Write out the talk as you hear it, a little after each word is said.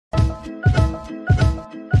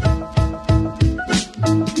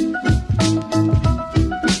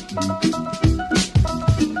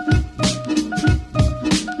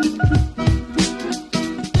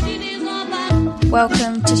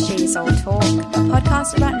All Talk, a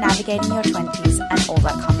podcast about navigating your 20s and all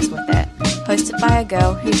that comes with it, hosted by a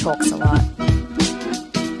girl who talks a lot.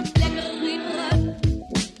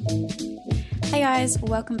 Hey guys,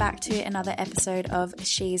 welcome back to another episode of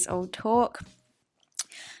She's All Talk.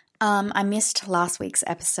 I missed last week's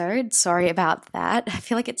episode. Sorry about that. I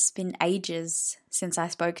feel like it's been ages since I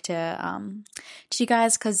spoke to you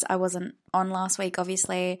guys because I wasn't on last week,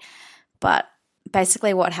 obviously. But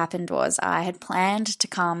basically what happened was I had planned to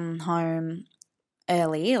come home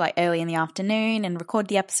early in the afternoon and record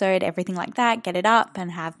the episode, everything like that, get it up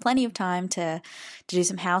and have plenty of time to do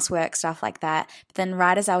some housework, stuff like that. But then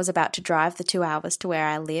right as I was about to drive the 2 hours to where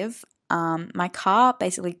I live, my car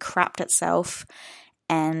basically crapped itself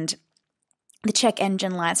and the check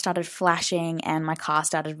engine light started flashing and my car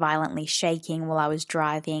started violently shaking while I was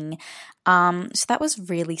driving. So that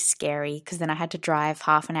was really scary because then I had to drive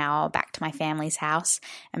half an hour back to my family's house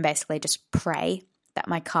and basically just pray that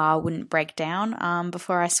my car wouldn't break down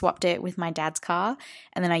before I swapped it with my dad's car.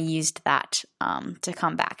 And then I used that to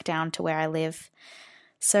come back down to where I live.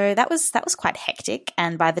 So that was quite hectic.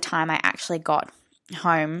 And by the time I actually got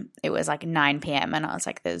home, it was like 9 p.m. and I was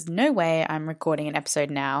like, there's no way I'm recording an episode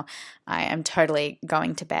now. I am totally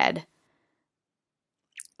going to bed.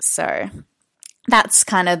 So that's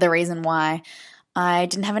kind of the reason why I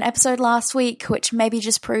didn't have an episode last week, which maybe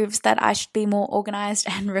just proves that I should be more organized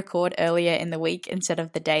and record earlier in the week instead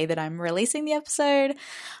of the day that I'm releasing the episode.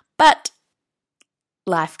 But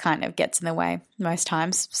life kind of gets in the way most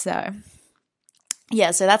times. So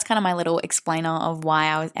yeah, so that's kind of my little explainer of why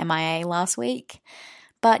I was MIA last week.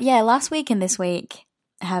 But yeah, last week and this week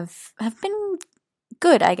have been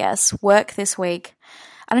good, I guess. Work this week,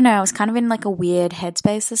 I don't know, I was kind of in like a weird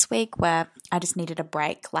headspace this week where I just needed a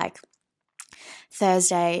break. Like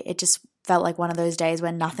Thursday, it just felt like one of those days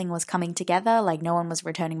where nothing was coming together, like no one was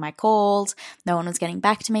returning my calls, no one was getting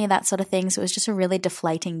back to me, that sort of thing. So it was just a really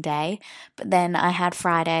deflating day. But then I had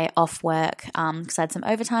Friday off work because I had some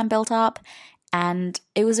overtime built up. And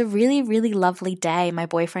it was a really, really lovely day. My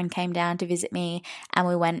boyfriend came down to visit me and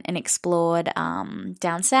we went and explored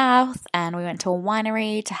down south and we went to a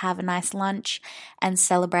winery to have a nice lunch and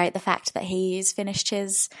celebrate the fact that he's finished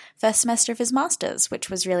his first semester of his master's, which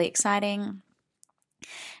was really exciting.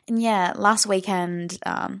 And yeah, last weekend,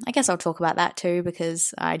 I guess I'll talk about that too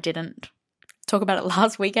because I didn't talk about it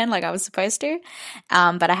last weekend like I was supposed to,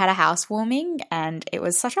 but I had a housewarming and it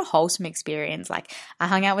was such a wholesome experience. Like I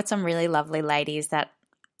hung out with some really lovely ladies that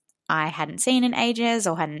I hadn't seen in ages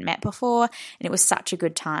or hadn't met before, and it was such a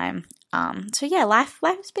good time. So yeah, life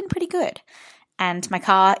has been pretty good, and my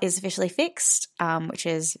car is officially fixed, which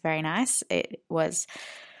is very nice. It was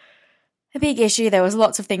a big issue. There was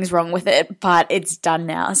lots of things wrong with it, but it's done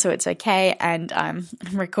now, so it's okay. And I'm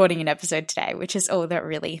recording an episode today, which is all that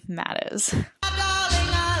really matters.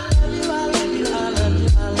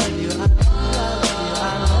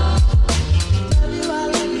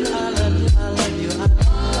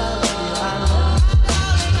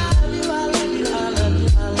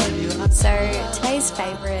 So today's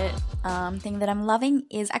favorite thing that I'm loving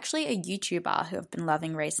is actually a YouTuber who I've been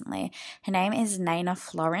loving recently. Her name is Naina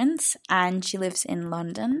Florence and she lives in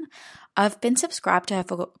London. I've been subscribed to her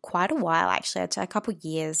for quite a while, actually. I'd say a couple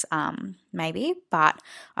years maybe, but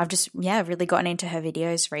I've just, really gotten into her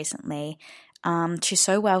videos recently. She's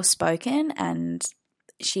so well spoken and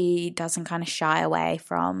she doesn't kind of shy away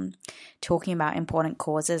from talking about important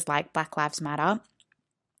causes like Black Lives Matter.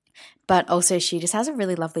 But also she just has a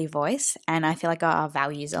really lovely voice and I feel like our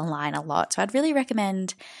values align a lot. So I'd really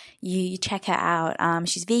recommend you check her out.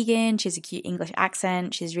 She's vegan, she has a cute English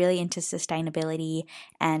accent, she's really into sustainability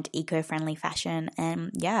and eco-friendly fashion.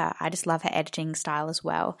 And yeah, I just love her editing style as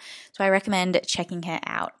well. So I recommend checking her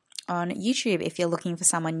out on YouTube if you're looking for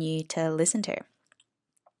someone new to listen to.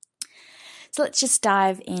 So let's just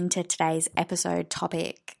dive into today's episode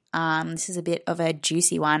topic. This is a bit of a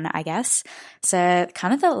juicy one, I guess. So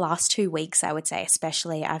kind of the last 2 weeks, I would say,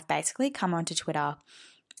 especially, I've basically come onto Twitter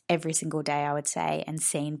every single day, I would say, and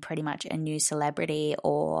seen pretty much a new celebrity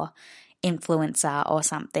or influencer or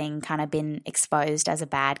something kind of been exposed as a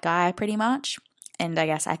bad guy pretty much. And I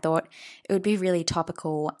guess I thought it would be really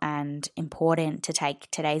topical and important to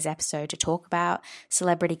take today's episode to talk about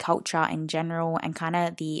celebrity culture in general and kind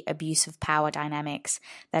of the abuse of power dynamics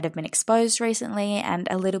that have been exposed recently, and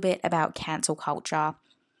a little bit about cancel culture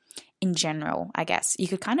in general, I guess. You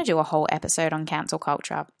could kind of do a whole episode on cancel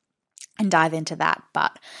culture and dive into that,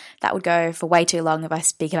 but that would go for way too long if I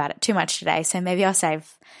speak about it too much today. So maybe I'll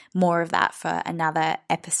save more of that for another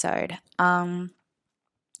episode.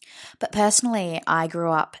 But personally, I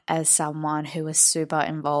grew up as someone who was super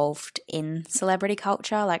involved in celebrity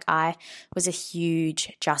culture. Like, I was a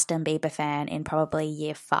huge Justin Bieber fan in probably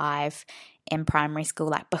year 5 in primary school,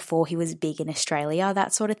 like before he was big in Australia,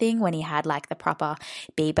 that sort of thing, when he had like the proper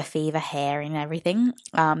Bieber fever hair and everything.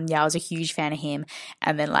 Yeah, I was a huge fan of him.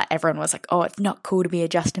 And then like everyone was like, oh, it's not cool to be a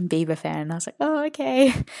Justin Bieber fan. And I was like, oh,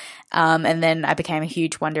 okay. And then I became a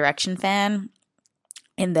huge One Direction fan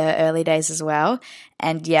in the early days as well.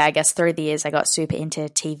 And yeah, I guess through the years I got super into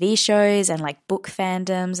TV shows and like book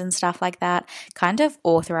fandoms and stuff like that, kind of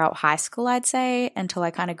all throughout high school, I'd say, until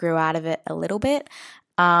I kind of grew out of it a little bit.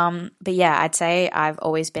 But yeah, I'd say I've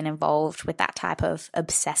always been involved with that type of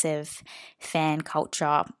obsessive fan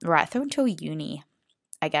culture right through until uni,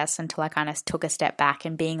 I guess, until I kind of took a step back,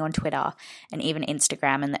 and being on Twitter and even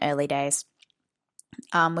Instagram in the early days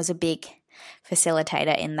was a big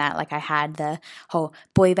facilitator in that. Like, I had the whole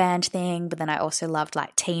boy band thing, but then I also loved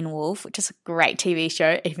like Teen Wolf, which is a great TV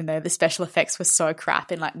show, even though the special effects were so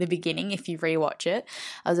crap in like the beginning. If you rewatch it,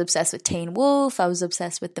 I was obsessed with Teen Wolf. I was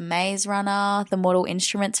obsessed with the Maze Runner, the Mortal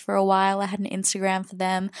Instruments for a while. I had an Instagram for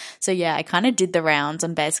them. So yeah, I kind of did the rounds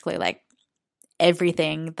on basically like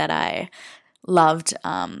everything that I loved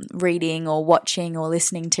reading or watching or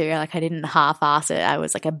listening to. Like, I didn't half-ass it. I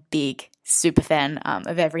was like a big super fan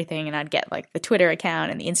of everything, and I'd get like the Twitter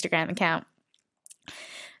account and the Instagram account.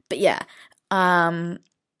 But yeah,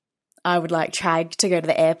 I would like try to go to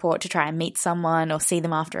the airport to try and meet someone or see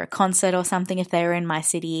them after a concert or something if they were in my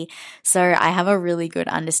city. So I have a really good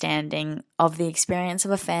understanding of the experience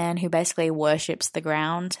of a fan who basically worships the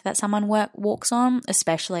ground that someone walks on,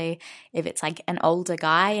 especially if it's like an older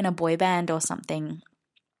guy in a boy band or something.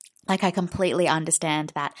 Like, I completely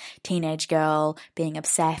understand that teenage girl being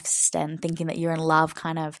obsessed and thinking that you're in love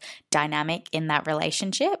kind of dynamic in that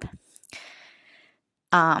relationship.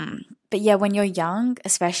 But yeah, when you're young,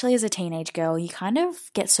 especially as a teenage girl, you kind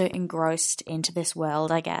of get so engrossed into this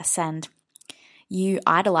world, I guess, and you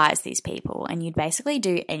idolize these people and you'd basically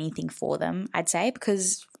do anything for them, I'd say,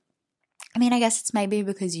 because, I mean, I guess it's maybe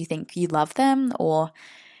because you think you love them, or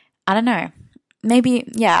I don't know.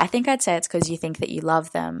 Maybe, yeah, I think I'd say it's because you think that you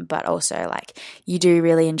love them, but also like you do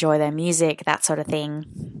really enjoy their music, that sort of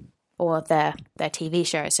thing, or their TV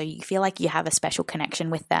show. So you feel like you have a special connection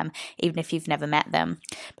with them, even if you've never met them.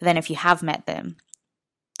 But then if you have met them,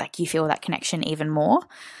 like, you feel that connection even more.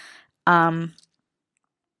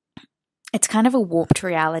 It's kind of a warped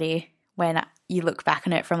reality when you look back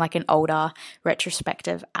on it from like an older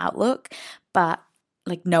retrospective outlook. But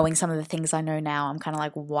like, knowing some of the things I know now, I'm kind of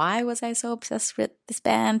like, why was I so obsessed with this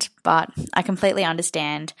band? But I completely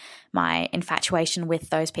understand my infatuation with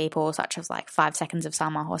those people, such as like 5 Seconds of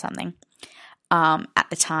Summer or something, at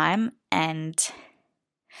the time. And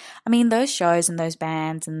I mean, those shows and those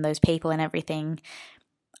bands and those people and everything,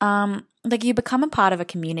 like, you become a part of a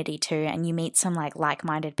community too, and you meet some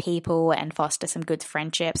like-minded people and foster some good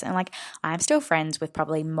friendships. And like, I'm still friends with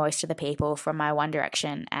probably most of the people from my One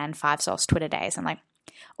Direction and Five Sauce Twitter days, and like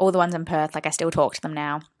all the ones in Perth, like, I still talk to them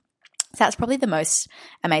now. So that's probably the most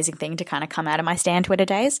amazing thing to kind of come out of my Stan Twitter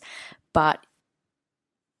days. But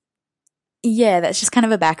yeah, that's just kind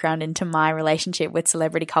of a background into my relationship with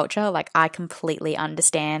celebrity culture. Like, I completely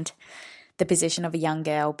understand the position of a young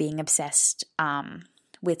girl being obsessed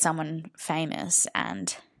with someone famous,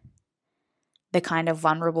 and the kind of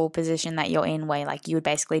vulnerable position that you're in, where like you would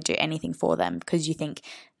basically do anything for them because you think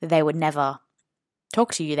that they would never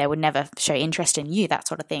talk to you, they would never show interest in you, that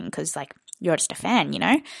sort of thing, because like you're just a fan, you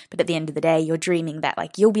know? But at the end of the day, you're dreaming that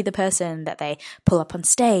like you'll be the person that they pull up on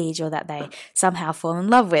stage or that they somehow fall in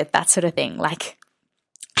love with, that sort of thing. Like,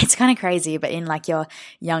 it's kind of crazy, but in like your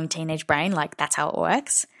young teenage brain, like, that's how it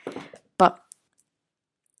works. But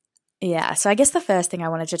yeah, so I guess the first thing I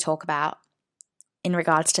wanted to talk about in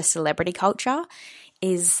regards to celebrity culture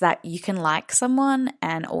is that you can like someone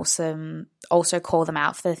and also call them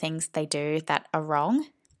out for the things they do that are wrong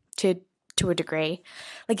to a degree.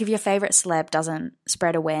 Like, if your favorite celeb doesn't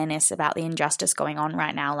spread awareness about the injustice going on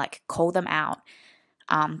right now, like, call them out.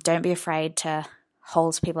 Don't be afraid to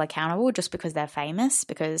hold people accountable just because they're famous,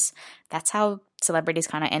 because that's how celebrities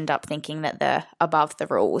kind of end up thinking that they're above the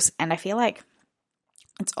rules. And I feel like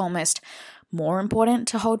it's almost more important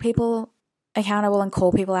to hold people accountable and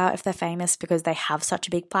call people out if they're famous, because they have such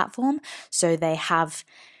a big platform, so they have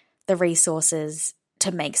the resources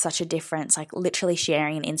to make such a difference. Like, literally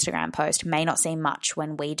sharing an Instagram post may not seem much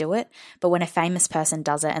when we do it, but when a famous person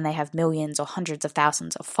does it and they have millions or hundreds of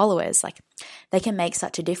thousands of followers, like, they can make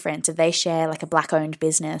such a difference. If they share like a Black-owned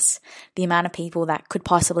business, the amount of people that could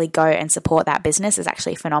possibly go and support that business is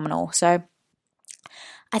actually phenomenal. So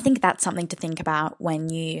I think that's something to think about when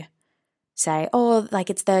you say, oh, like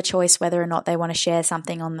it's their choice whether or not they want to share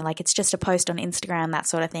something on, like it's just a post on Instagram, that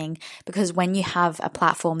sort of thing. Because when you have a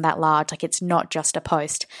platform that large, like it's not just a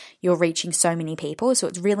post, you're reaching so many people. So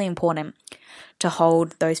it's really important to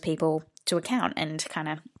hold those people to account and kind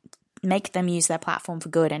of make them use their platform for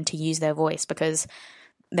good and to use their voice, because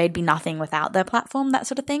they'd be nothing without their platform, that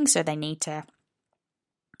sort of thing. So they need to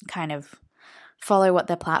kind of follow what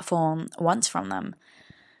their platform wants from them.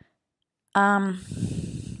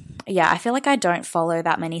 Yeah, I feel like I don't follow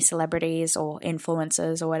that many celebrities or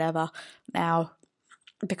influencers or whatever now,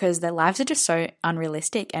 because their lives are just so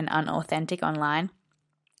unrealistic and unauthentic online.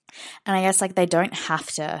 And I guess like they don't have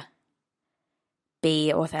to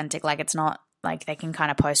be authentic. Like it's not like they can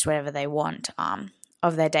kind of post whatever they want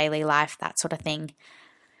of their daily life, that sort of thing.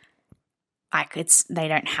 Like they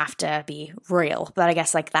don't have to be real. But I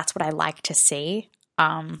guess like that's what I like to see.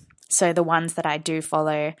 So the ones that I do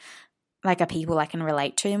follow like are people I can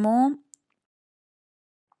relate to more.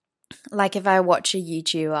 Like if I watch a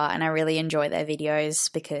YouTuber and I really enjoy their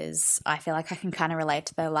videos because I feel like I can kind of relate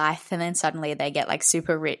to their life, and then suddenly they get like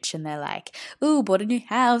super rich and they're like, ooh, bought a new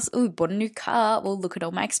house, ooh, bought a new car, well, look at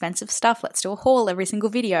all my expensive stuff, let's do a haul every single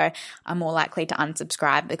video. I'm more likely to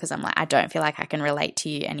unsubscribe because I'm like, I don't feel like I can relate to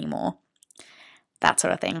you anymore. That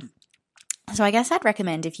sort of thing. So I guess I'd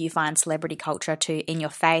recommend, if you find celebrity culture too in your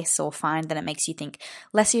face, or find that it makes you think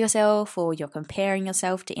less of yourself, or you're comparing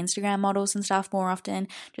yourself to Instagram models and stuff more often,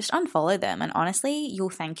 just unfollow them. And honestly, you'll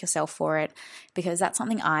thank yourself for it, because that's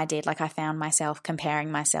something I did. Like I found myself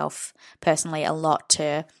comparing myself personally a lot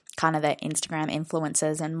to kind of the Instagram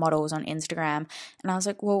influencers and models on Instagram. And I was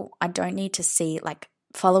like, well, I don't need to see, like,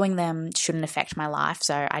 following them shouldn't affect my life.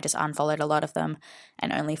 So I just unfollowed a lot of them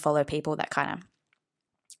and only follow people that kind of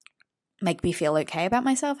make me feel okay about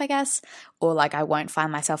myself, I guess, or like I won't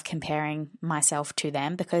find myself comparing myself to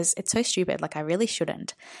them, because it's so stupid. Like I really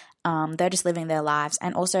shouldn't. They're just living their lives,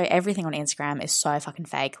 and also everything on Instagram is so fucking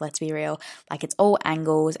fake. Let's be real. Like it's all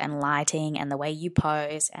angles and lighting and the way you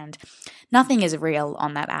pose, and nothing is real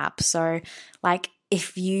on that app. So like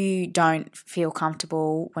if you don't feel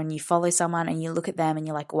comfortable when you follow someone and you look at them and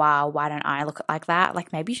you're like, wow, why don't I look like that?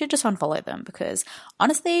 Like maybe you should just unfollow them, because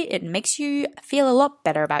honestly, it makes you feel a lot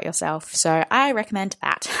better about yourself. So I recommend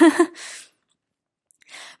that.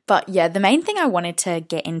 But yeah, the main thing I wanted to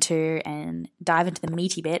get into and dive into the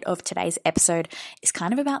meaty bit of today's episode is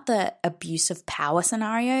kind of about the abuse of power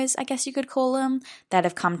scenarios, I guess you could call them, that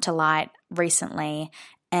have come to light recently.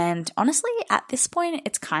 And honestly, at this point,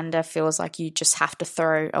 it kind of feels like you just have to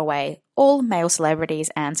throw away all male celebrities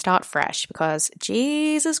and start fresh, because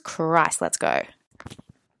Jesus Christ, let's go.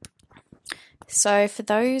 So for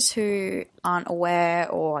those who aren't aware,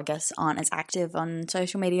 or I guess aren't as active on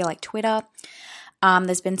social media like Twitter,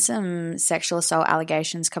 there's been some sexual assault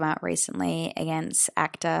allegations come out recently against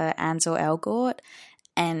actor Ansel Elgort,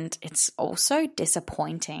 and it's also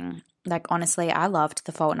disappointing. Like honestly, I loved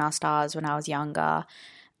The Fault in Our Stars when I was younger,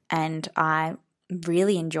 and I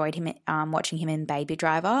really enjoyed him watching him in Baby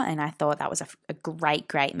Driver, and I thought that was a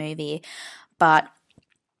great movie. But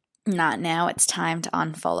now it's time to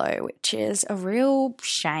unfollow, which is a real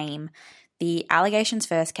shame. The allegations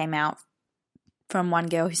first came out from one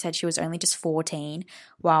girl who said she was only just 14,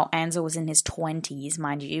 while Ansel was in his 20s,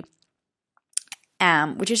 mind you.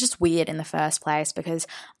 Which is just weird in the first place, because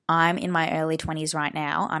I'm in my early 20s right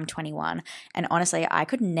now. I'm 21. And honestly, I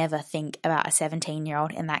could never think about a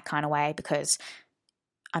 17-year-old in that kind of way, because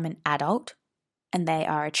I'm an adult and they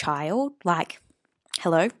are a child. Like,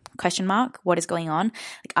 hello? Question mark? What is going on?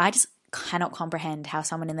 Like, I just cannot comprehend how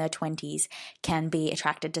someone in their 20s can be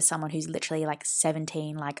attracted to someone who's literally like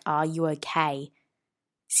 17. Like, are you okay?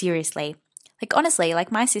 Seriously. Like, honestly,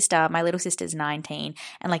 like my little sister's 19.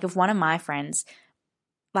 And like if one of my friends,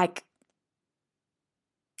 like,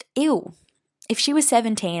 ew, if she was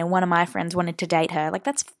 17 and one of my friends wanted to date her, like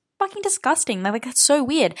that's fucking disgusting. Like that's so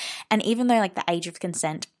weird. And even though like the age of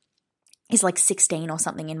consent is like 16 or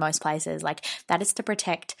something in most places, like that is to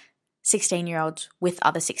protect 16-year-olds with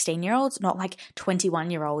other 16-year-olds, not like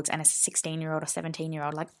 21-year-olds and a 16-year-old or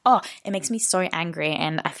 17-year-old. Like, oh, it makes me so angry,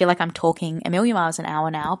 and I feel like I'm talking a million miles an hour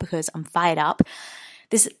now because I'm fired up.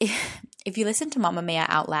 If you listen to Mamma Mia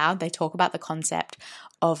out loud, they talk about the concept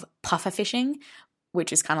of puffer fishing,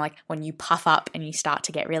 which is kind of like when you puff up and you start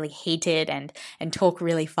to get really heated and talk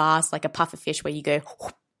really fast, like a puffer fish where you go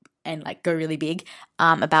and like go really big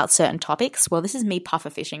about certain topics. Well, this is me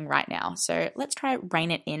puffer fishing right now. So let's try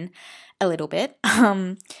rein it in a little bit.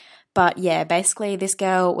 But yeah, basically this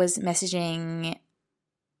girl was she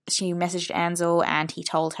messaged Ansel and he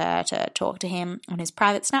told her to talk to him on his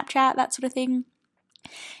private Snapchat, that sort of thing.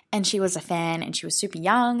 And she was a fan, and she was super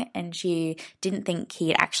young, and she didn't think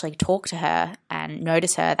he'd actually talk to her and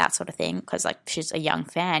notice her, that sort of thing, because like she's a young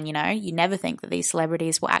fan, you know? You never think that these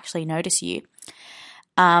celebrities will actually notice you.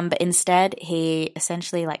 But instead, he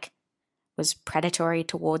essentially like was predatory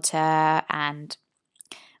towards her and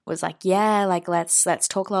was like, yeah, like let's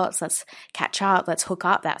talk lots, let's catch up, let's hook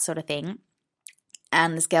up, that sort of thing.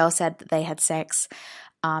 And this girl said that they had sex.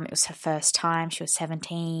 It was her first time. She was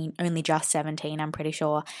 17, only just 17, I'm pretty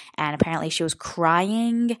sure. And apparently she was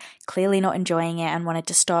crying, clearly not enjoying it, and wanted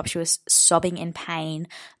to stop. She was sobbing in pain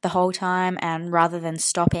the whole time. And rather than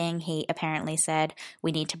stopping, he apparently said,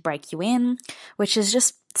 "We need to break you in," which is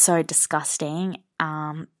just so disgusting.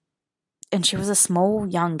 And she was a small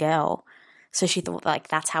young girl. So she thought like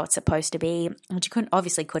that's how it's supposed to be. And she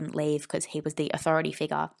obviously couldn't leave because he was the authority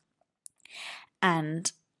figure.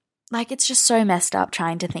 And like, it's just so messed up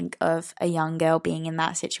trying to think of a young girl being in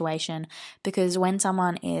that situation, because when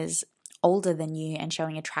someone is older than you and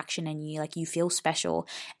showing attraction in you, like, you feel special,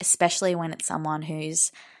 especially when it's someone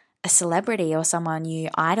who's a celebrity or someone you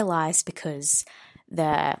idolize because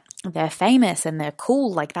they're famous and they're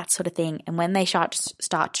cool, like that sort of thing. And when they start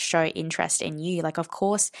to show interest in you, like, of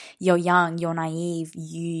course, you're young, you're naive,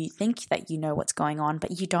 you think that you know what's going on,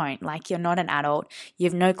 but you don't. Like, you're not an adult. You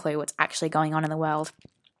have no clue what's actually going on in the world.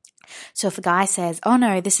 So if a guy says, "Oh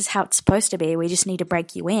no, this is how it's supposed to be, we just need to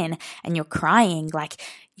break you in," and you're crying, like,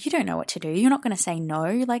 you don't know what to do. You're not going to say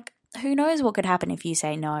no. Like, who knows what could happen if you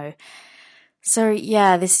say no? So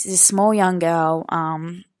yeah, this small young girl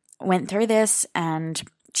went through this, and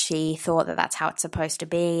she thought that that's how it's supposed to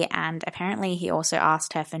be. And apparently he also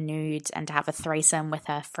asked her for nudes and to have a threesome with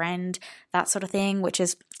her friend, that sort of thing, which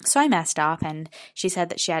is so messed up. And she said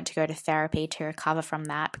that she had to go to therapy to recover from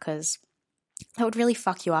that, because that would really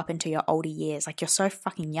fuck you up into your older years. Like, you're so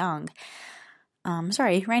fucking young.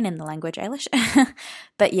 Sorry, rein in the language, Ailish.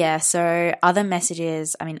 But yeah, so other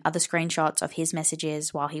screenshots of his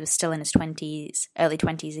messages while he was still in his 20s, early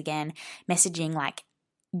 20s again, messaging like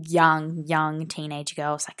young teenage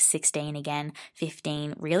girls, like 16 again,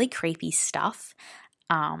 15, really creepy stuff.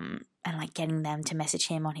 And like getting them to message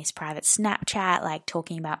him on his private Snapchat, like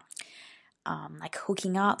talking about like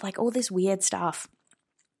hooking up, like all this weird stuff.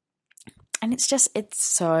 And it's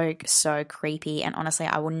so creepy. And honestly,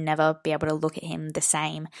 I will never be able to look at him the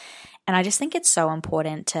same. And I just think it's so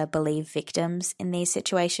important to believe victims in these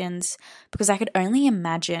situations, because I could only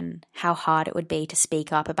imagine how hard it would be to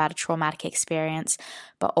speak up about a traumatic experience,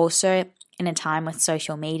 but also in a time with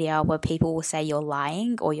social media where people will say you're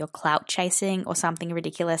lying or you're clout chasing or something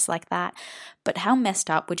ridiculous like that. But how messed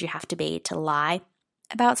up would you have to be to lie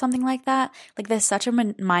about something like that? Like, there's such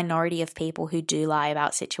a minority of people who do lie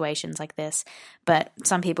about situations like this, but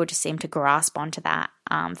some people just seem to grasp onto that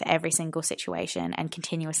for every single situation and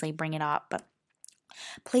continuously bring it up. But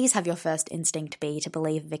please have your first instinct be to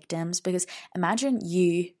believe victims, because imagine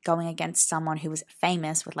you going against someone who was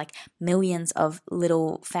famous with like millions of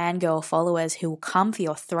little fangirl followers who will come for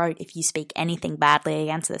your throat if you speak anything badly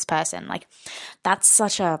against this person. Like, that's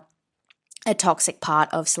such a toxic part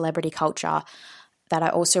of celebrity culture that I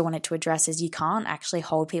also wanted to address. Is you can't actually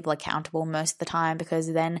hold people accountable most of the time,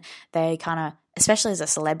 because then they kind of, especially as a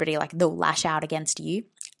celebrity, like, they'll lash out against you.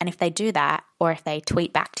 And if they do that, or if they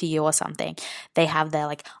tweet back to you or something, they have their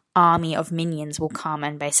like army of minions will come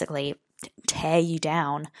and basically tear you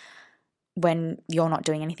down when you're not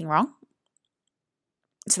doing anything wrong.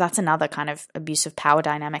 So that's another kind of abusive power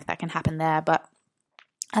dynamic that can happen there. But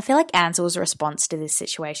I feel like Ansel's response to this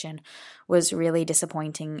situation was really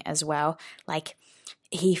disappointing as well. Like,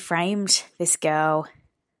 he framed this girl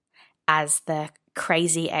as the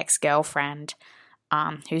crazy ex-girlfriend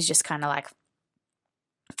who's just kind of like,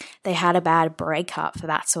 they had a bad breakup,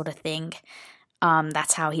 that sort of thing.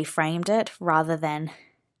 That's how he framed it, rather than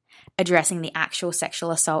addressing the actual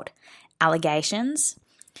sexual assault allegations.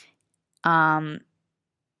 Yeah,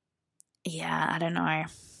 I don't know.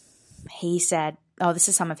 He said, this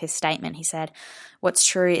is some of his statement. He said, "What's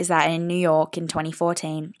true is that in New York in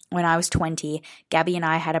 2014, when I was 20, Gabby and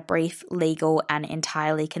I had a brief, legal, and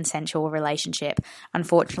entirely consensual relationship.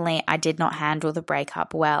 Unfortunately, I did not handle the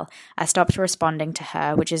breakup well. I stopped responding to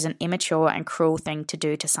her, which is an immature and cruel thing to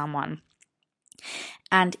do to someone."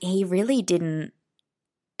 And he really didn't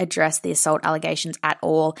address the assault allegations at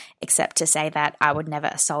all, except to say that I would never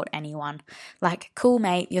assault anyone. Like, cool,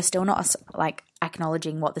 mate, you're still not like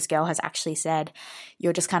acknowledging what this girl has actually said.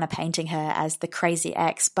 You're just kind of painting her as the crazy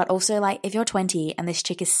ex. But also, like, if you're 20 and this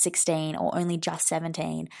chick is 16 or only just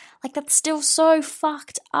 17, like, that's still so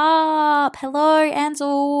fucked up. Hello,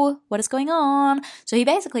 Ansel, what is going on? So he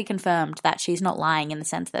basically confirmed that she's not lying in the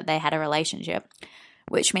sense that they had a relationship,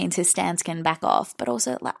 which means his stance can back off. But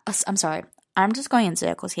also, I'm sorry, I'm just going in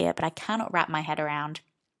circles here, but I cannot wrap my head around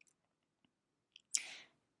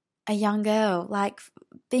a young girl, like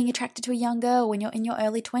being attracted to a young girl when you're in your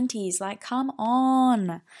early 20s. Like, come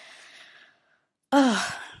on.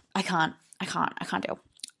 Ugh, I can't deal.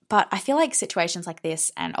 But I feel like situations like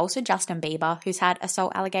this, and also Justin Bieber, who's had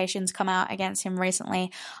assault allegations come out against him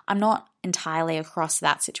recently, I'm not entirely across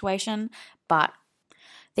that situation, but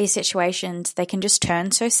these situations, they can just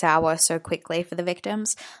turn so sour so quickly for the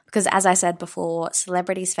victims because, as I said before,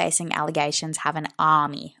 celebrities facing allegations have an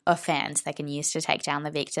army of fans they can use to take down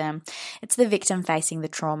the victim. It's the victim facing the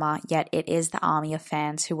trauma, yet it is the army of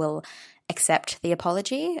fans who will accept the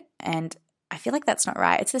apology, and I feel like that's not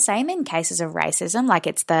right. It's the same in cases of racism. Like,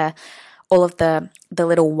 it's all of the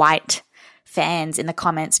little white fans in the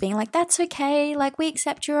comments being like, that's okay, like, we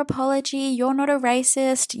accept your apology, you're not a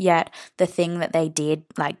racist, yet the thing that they did,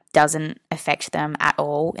 like, doesn't affect them at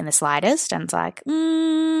all in the slightest, and it's like,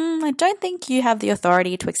 I don't think you have the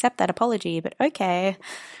authority to accept that apology, but okay.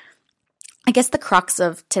 I guess the crux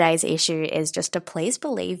of today's issue is just to please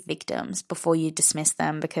believe victims before you dismiss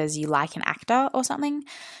them because you like an actor or something,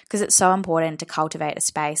 because it's so important to cultivate a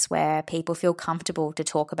space where people feel comfortable to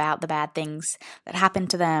talk about the bad things that happen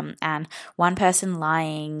to them, and one person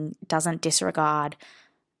lying doesn't disregard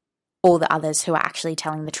all the others who are actually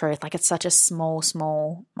telling the truth. Like, it's such a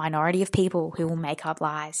small minority of people who will make up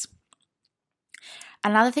lies.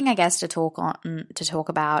 Another thing I guess to talk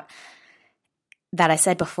about that I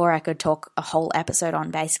said before I could talk a whole episode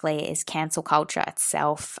on basically is cancel culture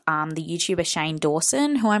itself. The YouTuber Shane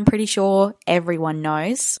Dawson, who I'm pretty sure everyone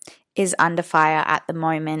knows, is under fire at the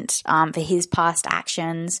moment for his past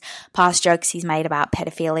actions, past jokes he's made about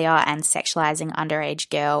pedophilia and sexualizing underage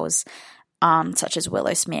girls, such as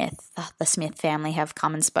Willow Smith. The Smith family have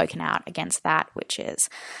come and spoken out against that, which is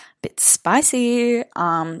bit spicy,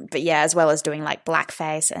 but yeah, as well as doing like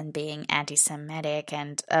blackface and being anti-Semitic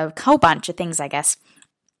and a whole bunch of things, I guess.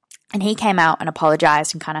 And he came out and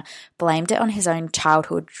apologized and kind of blamed it on his own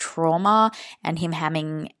childhood trauma and him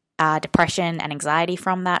having depression and anxiety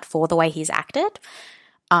from that for the way he's acted,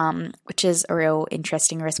 which is a real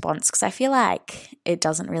interesting response because I feel like it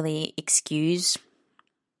doesn't really excuse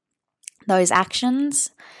those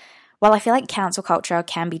actions. Well, I feel like cancel culture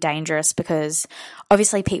can be dangerous because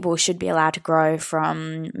obviously people should be allowed to grow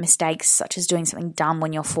from mistakes such as doing something dumb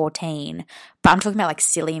when you're 14. But I'm talking about like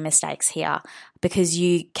silly mistakes here because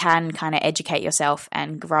you can kind of educate yourself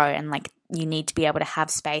and grow, and like you need to be able to have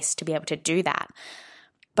space to be able to do that.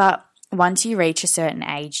 But once you reach a certain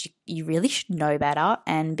age, you really should know better,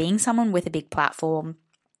 and being someone with a big platform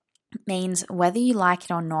means whether you like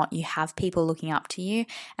it or not, you have people looking up to you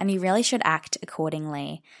and you really should act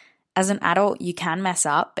accordingly. As an adult, you can mess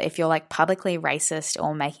up, but if you're like publicly racist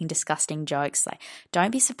or making disgusting jokes, like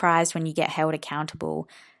don't be surprised when you get held accountable.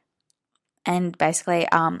 And basically,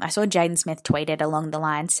 I saw Jaden Smith tweeted along the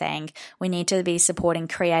line saying, we need to be supporting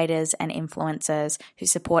creators and influencers who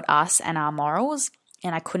support us and our morals.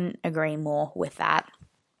 And I couldn't agree more with that.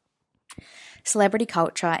 Celebrity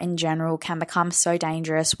culture in general can become so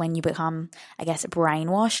dangerous when you become, I guess,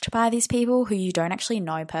 brainwashed by these people who you don't actually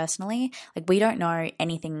know personally. Like, we don't know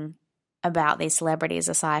anything about these celebrities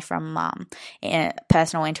aside from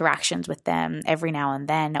personal interactions with them every now and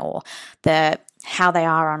then, or how they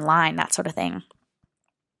are online, that sort of thing.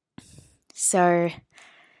 So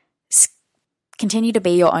continue to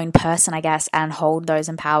be your own person, I guess, and hold those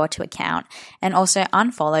in power to account. And also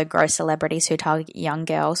unfollow gross celebrities who target young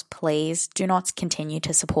girls. Please do not continue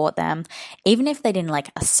to support them. Even if they didn't like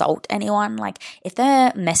assault anyone, like if they're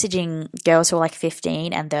messaging girls who are like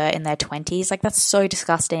 15 and they're in their 20s, like that's so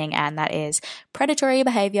disgusting, and that is predatory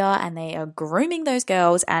behavior, and they are grooming those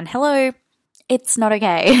girls, and hello, it's not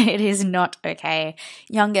okay. It is not okay.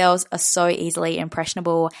 Young girls are so easily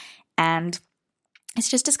impressionable, and it's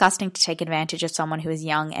just disgusting to take advantage of someone who is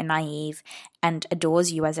young and naive and adores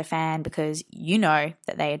you as a fan because you know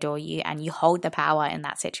that they adore you and you hold the power in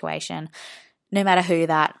that situation, no matter who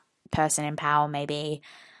that person in power may be.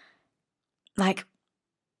 Like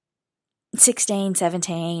 16,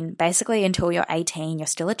 17, basically until you're 18, you're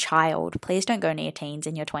still a child. Please don't go near your teens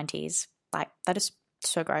in your 20s. Like, that is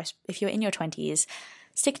so gross. If you're in your 20s,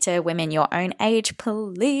 stick to women your own age,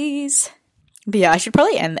 please. But yeah, I should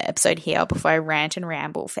probably end the episode here before I rant and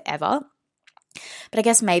ramble forever. But I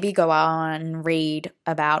guess maybe go on, read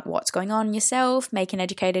about what's going on yourself, make an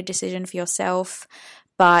educated decision for yourself.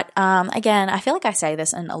 But again, I feel like I say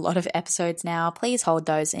this in a lot of episodes now. Please hold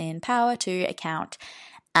those in power to account,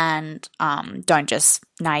 and don't just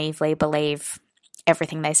naively believe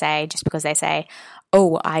everything they say just because they say,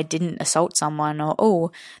 oh, I didn't assault someone, or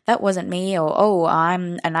oh, that wasn't me, or oh,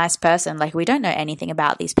 I'm a nice person. Like, we don't know anything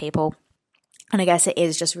about these people. And I guess it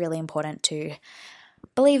is just really important to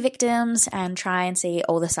believe victims and try and see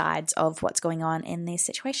all the sides of what's going on in these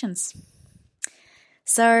situations.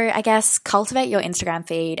 So I guess cultivate your Instagram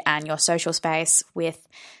feed and your social space with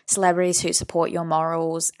celebrities who support your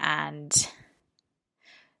morals and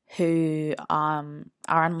who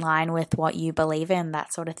are in line with what you believe in,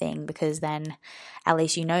 that sort of thing, because then at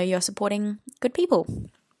least you know you're supporting good people.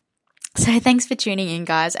 So thanks for tuning in,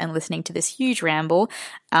 guys, and listening to this huge ramble.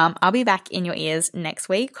 I'll be back in your ears next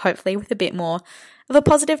week, hopefully with a bit more of a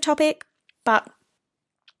positive topic, but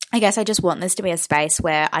I guess I just want this to be a space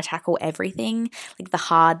where I tackle everything, like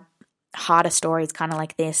the harder stories kind of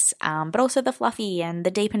like this, but also the fluffy and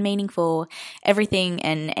the deep and meaningful. Everything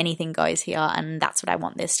and anything goes here, and that's what I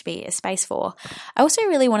want this to be a space for. I also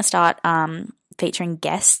really want to start featuring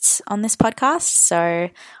guests on this podcast, so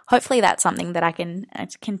hopefully that's something that I can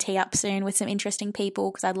tee up soon with some interesting people,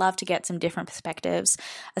 because I'd love to get some different perspectives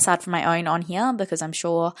aside from my own on here, because I'm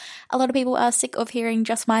sure a lot of people are sick of hearing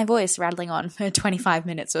just my voice rattling on for 25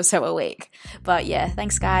 minutes or so a week. But yeah,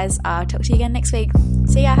 thanks guys. I'll talk to you again next week.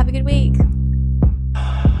 See ya, have a good week.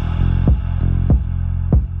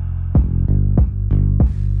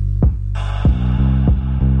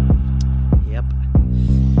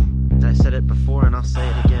 I said it before and I'll say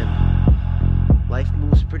it again. Life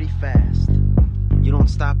moves pretty fast. You don't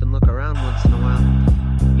stop and look around once in a while.